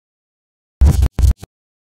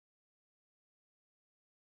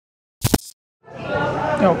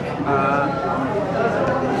No.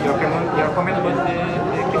 Your comment about the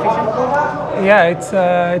exhibition?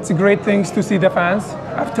 Yeah, it's a great thing to see the fans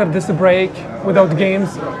after this break without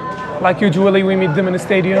games. Like usually we meet them in the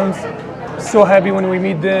stadiums. So happy when we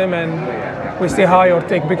meet them and we say hi or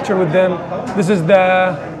take picture with them. This is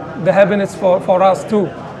the happiness for us too,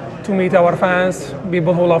 to meet our fans,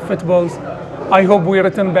 people who love footballs. I hope we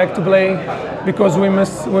return back to play because we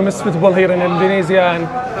miss football here in Indonesia, and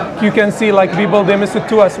you can see like people, they miss it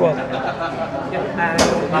too as well.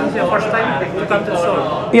 This is your first time to come to the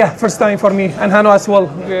store? Yeah, first time for me and Hanno as well.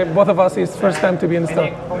 Both of us is first time to be in the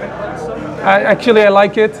store. Actually, I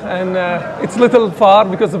like it, and it's a little far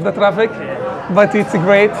because of the traffic, but it's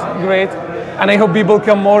great. And I hope people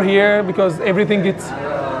come more here because everything it's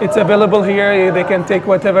available here. They can take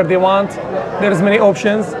whatever they want. There's many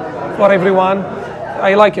options for everyone.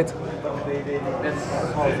 I like it. That's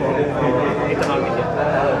all for internal media.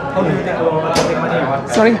 How do you think about Jakmania?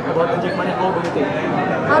 Sorry? About Jakmania, how do you think?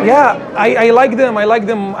 Yeah, I like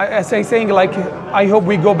them. As I saying, like, I hope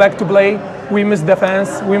we go back to play. We miss the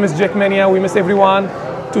fans. We miss Jakmania. We miss everyone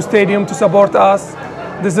to stadium to support us.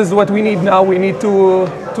 This is what we need now. We need to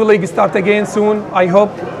league start again soon, I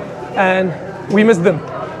hope, and we miss them.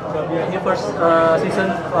 In your first season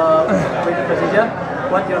with Persija,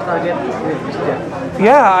 what's your target with Persija?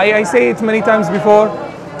 Yeah, I say it many times before.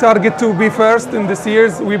 Target to be first in this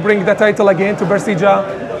year's. We bring the title again to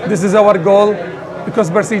Persija. This is our goal because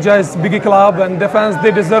Persija is a big club and the fans,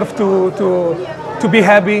 they deserve to be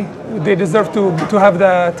happy. They deserve to have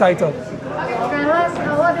the title.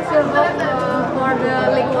 What is your hope for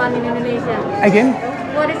the League One in Indonesia? Again?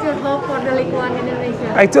 What is your hope for the League One in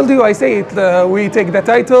Indonesia? I told you, I say it, we take the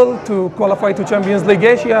title to qualify to Champions League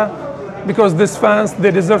Asia because these fans,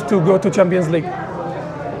 they deserve to go to Champions League.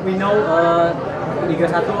 We know Liga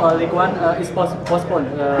Sabtu, League One is postponed.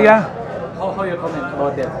 Yeah. How you comment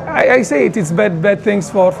about that? I say it's bad things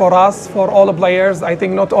for us, for all the players. I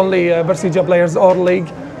think not only Persija players or league.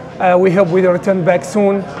 We hope we return back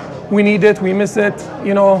soon. We need it, we miss it.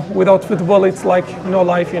 You know, without football, it's like no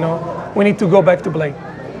life, you know. We need to go back to play.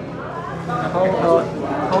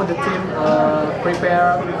 How the team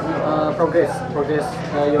prepare progress?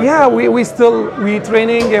 Yeah, we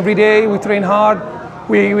training every day. We train hard.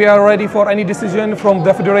 We are ready for any decision from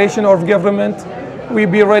the federation or government. We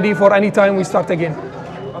be ready for any time we start again.